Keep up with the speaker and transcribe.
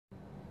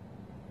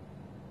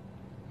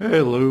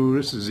Hello,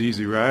 this is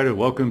Easy Rider.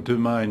 Welcome to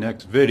my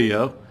next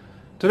video.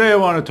 Today I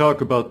want to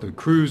talk about the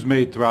Cruise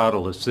Mate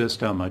Throttle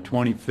Assist on my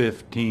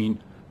 2015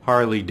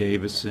 Harley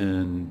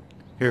Davidson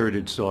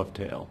Heritage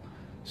Softail.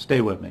 Stay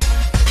with me.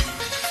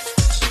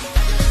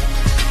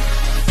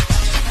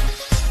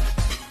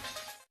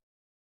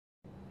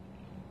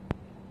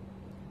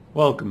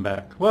 Welcome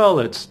back. Well,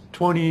 it's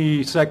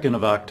 22nd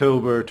of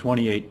October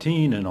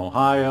 2018 in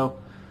Ohio.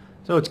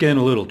 So it's getting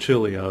a little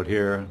chilly out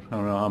here. I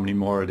don't know how many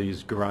more of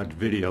these garage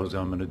videos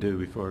I'm going to do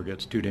before it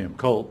gets too damn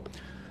cold.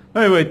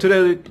 Anyway,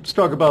 today let's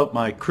talk about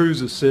my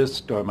Cruise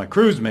Assist, or my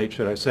Cruise Mate,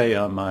 should I say,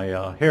 on my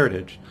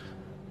Heritage.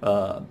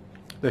 The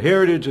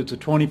Heritage, it's a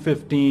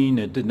 2015.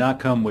 It did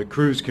not come with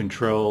cruise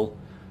control.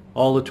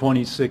 All the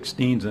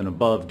 2016s and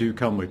above do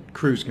come with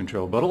cruise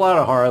control. But a lot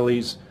of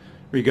Harleys,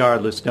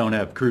 regardless, don't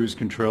have cruise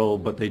control,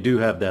 but they do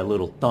have that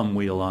little thumb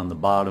wheel on the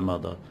bottom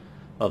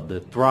of the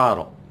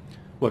throttle.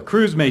 What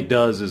Cruise Mate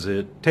does is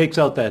it takes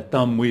out that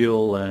thumb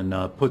wheel and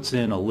puts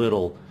in a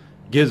little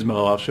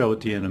gizmo, I'll show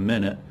it to you in a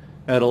minute,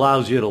 that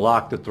allows you to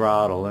lock the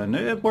throttle, and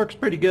it works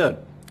pretty good.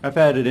 I've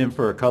had it in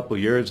for a couple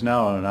years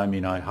now, and I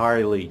mean, I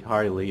highly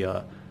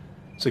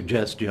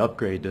suggest you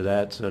upgrade to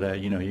that so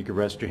that you can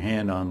rest your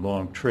hand on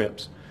long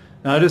trips.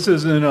 Now, this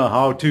isn't a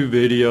how-to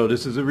video,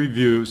 this is a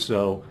review,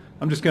 so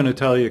I'm just going to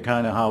tell you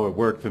kind of how it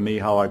worked for me,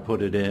 how I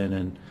put it in,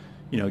 and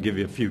give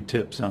you a few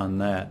tips on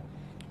that.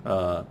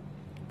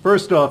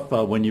 First off,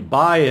 when you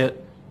buy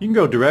it, you can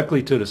go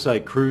directly to the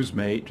site Cruise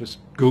Mate. Just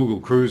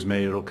Google Cruise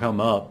Mate, it'll come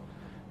up.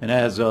 And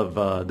as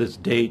of this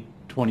date,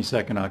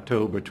 22nd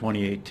October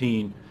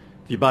 2018,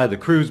 if you buy the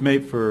Cruise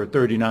Mate for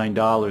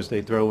 $39,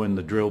 they throw in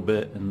the drill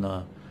bit and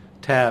the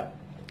tap,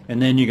 and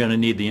then you're going to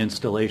need the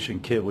installation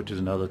kit, which is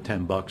another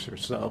 10 bucks or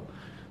so.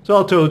 So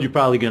all told, you're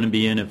probably going to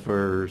be in it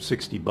for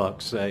 60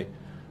 bucks, say,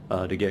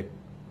 to get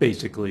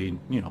basically,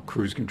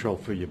 cruise control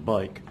for your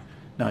bike.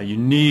 Now, you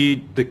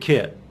need the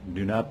kit.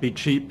 Do not be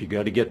cheap. You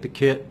got to get the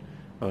kit,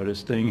 or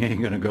this thing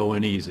ain't going to go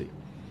in easy.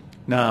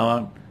 Now,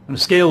 on a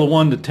scale of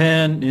 1 to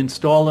 10,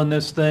 installing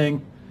this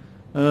thing,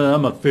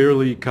 I'm a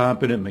fairly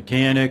competent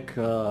mechanic.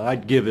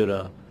 I'd give it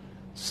a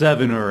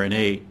 7 or an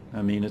 8.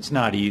 I mean, it's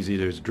not easy.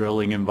 There's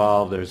drilling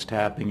involved. There's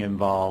tapping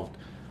involved.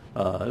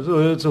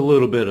 So it's a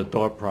little bit of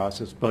thought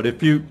process. But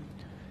if you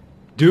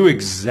do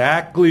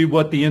exactly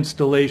what the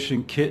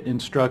installation kit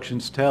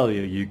instructions tell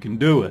you, you can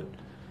do it.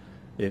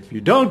 If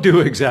you don't do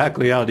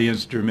exactly how the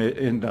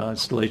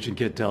installation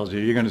kit tells you,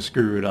 you're going to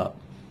screw it up.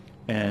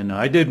 And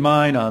I did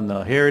mine on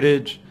the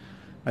Heritage.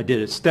 I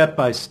did it step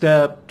by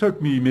step. Took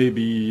me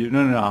maybe an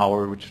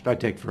hour, which I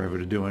take forever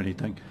to do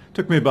anything.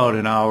 Took me about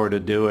an hour to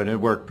do it. It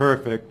worked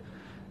perfect.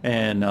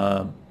 And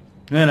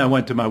then I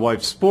went to my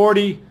wife's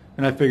Sporty,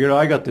 and I figured,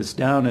 I got this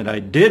down, and I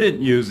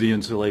didn't use the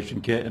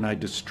installation kit, and I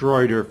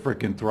destroyed her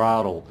frickin'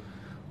 throttle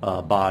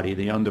body,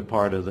 the under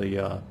part of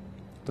the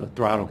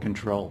throttle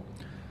control.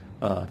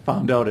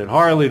 Found out at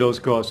Harley those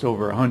cost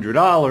over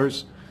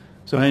 $100,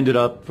 so I ended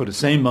up for the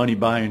same money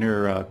buying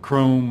her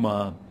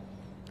chrome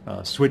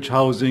switch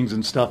housings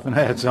and stuff, and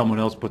I had someone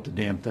else put the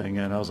damn thing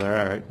in. I was like,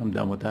 all right, I'm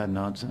done with that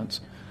nonsense.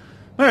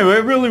 Anyway,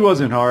 it really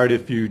wasn't hard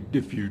if you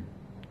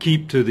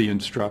keep to the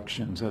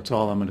instructions. That's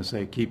all I'm going to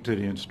say. Keep to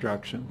the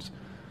instructions.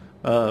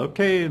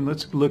 Okay, and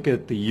let's look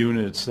at the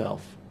unit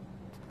itself.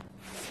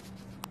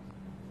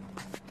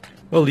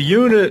 Well, the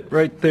unit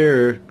right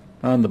there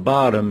on the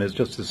bottom is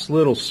just this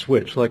little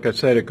switch. Like I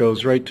said, it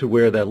goes right to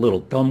where that little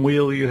thumb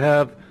wheel you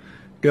have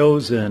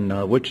goes,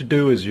 and what you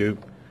do is you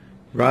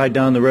ride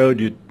down the road,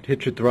 you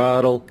hit your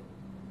throttle,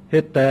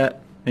 hit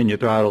that, and your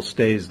throttle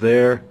stays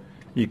there.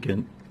 You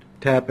can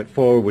tap it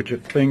forward with your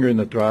finger and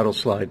the throttle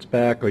slides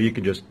back, or you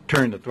can just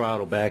turn the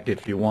throttle back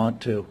if you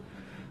want to.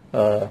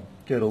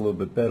 Get a little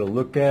bit better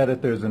look at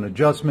it. There's an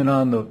adjustment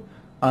on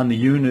the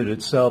unit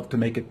itself to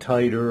make it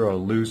tighter or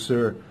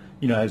looser,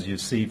 as you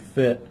see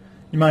fit.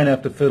 You might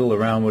have to fiddle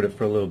around with it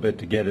for a little bit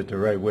to get it the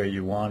right way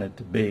you want it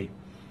to be.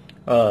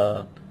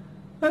 That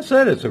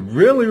said, it's a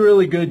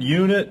really good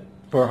unit.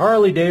 For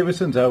Harley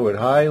Davidsons, I would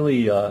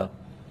highly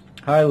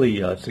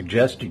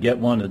suggest you get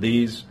one of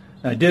these.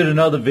 I did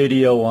another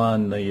video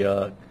on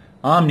the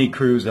Omni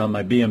Cruise on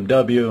my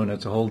BMW, and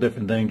it's a whole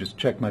different thing. Just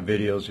check my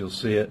videos, you'll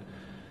see it.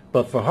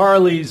 But for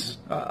Harleys,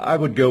 I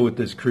would go with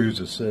this Cruise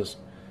Assist.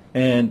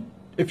 And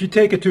if you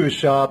take it to a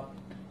shop,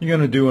 you're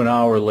going to do an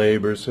hour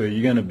labor, so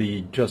you're going to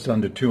be just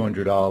under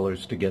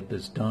 $200 to get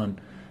this done.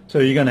 So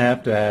you're going to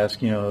have to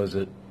ask, is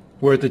it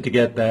worth it to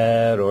get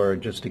that or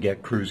just to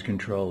get cruise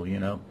control,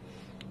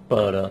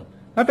 But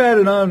I've had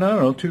it on, I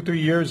don't know,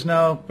 2-3 years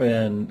now,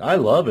 and I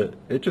love it.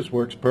 It just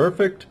works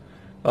perfect.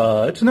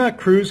 It's not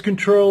cruise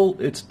control,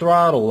 it's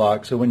throttle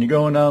lock. So when you're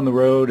going down the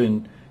road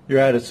and you're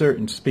at a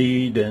certain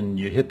speed and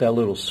you hit that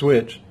little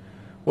switch,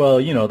 well,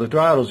 the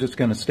throttle's just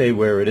going to stay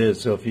where it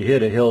is. So if you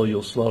hit a hill,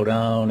 you'll slow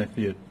down. If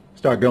you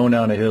start going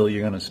down a hill,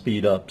 you're going to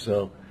speed up.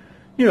 So,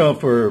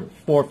 for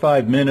 4 or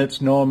 5 minutes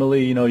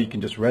normally, you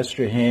can just rest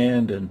your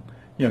hand and,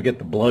 get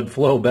the blood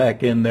flow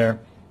back in there.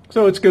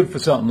 So it's good for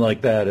something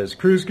like that. As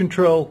cruise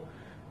control,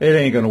 it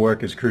ain't going to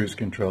work as cruise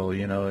control.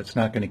 It's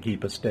not going to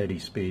keep a steady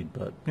speed,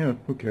 but,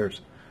 who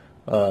cares?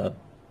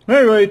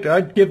 Anyway,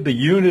 I'd give the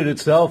unit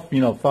itself,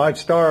 5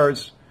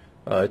 stars.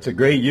 It's a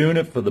great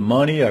unit for the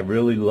money. I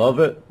really love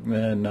it.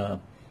 And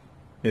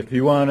if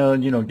you want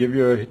to, give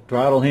your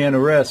throttle hand a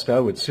rest, I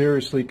would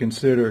seriously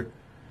consider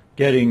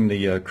getting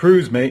the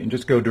Cruise Mate and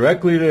just go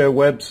directly to their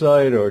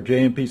website or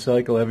JMP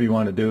Cycle, however you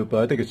want to do it.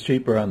 But I think it's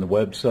cheaper on the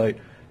website.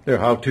 There are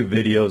how-to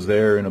videos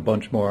there and a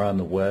bunch more on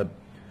the web.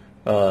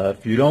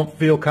 If you don't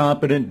feel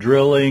competent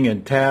drilling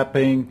and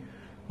tapping,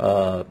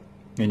 and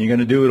you're going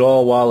to do it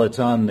all while it's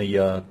on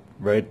the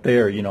right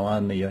there,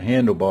 on the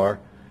handlebar,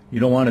 you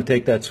don't want to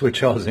take that switch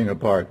housing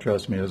apart.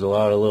 Trust me, there's a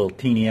lot of little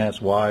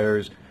teeny-ass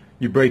wires.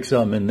 You break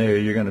something in there,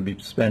 you're going to be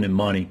spending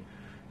money.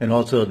 And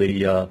also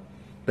the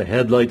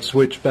headlight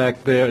switch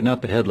back there,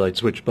 not the headlight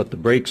switch, but the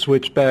brake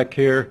switch back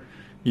here,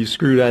 you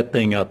screw that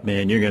thing up,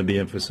 man, you're going to be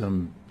in for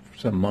some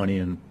money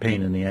and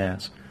pain in the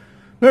ass.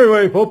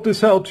 Anyway, hope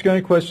this helps. You got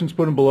any questions,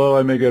 put them below.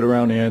 I may get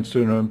around to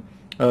answering them.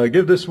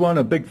 Give this one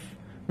a big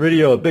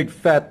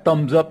fat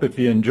thumbs up if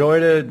you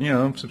enjoyed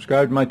it.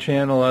 Subscribe to my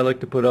channel. I like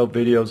to put out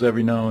videos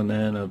every now and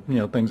then of,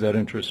 things that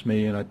interest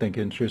me and I think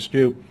interest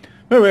you.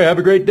 Anyway, have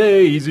a great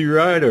day. Easy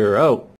Rider out.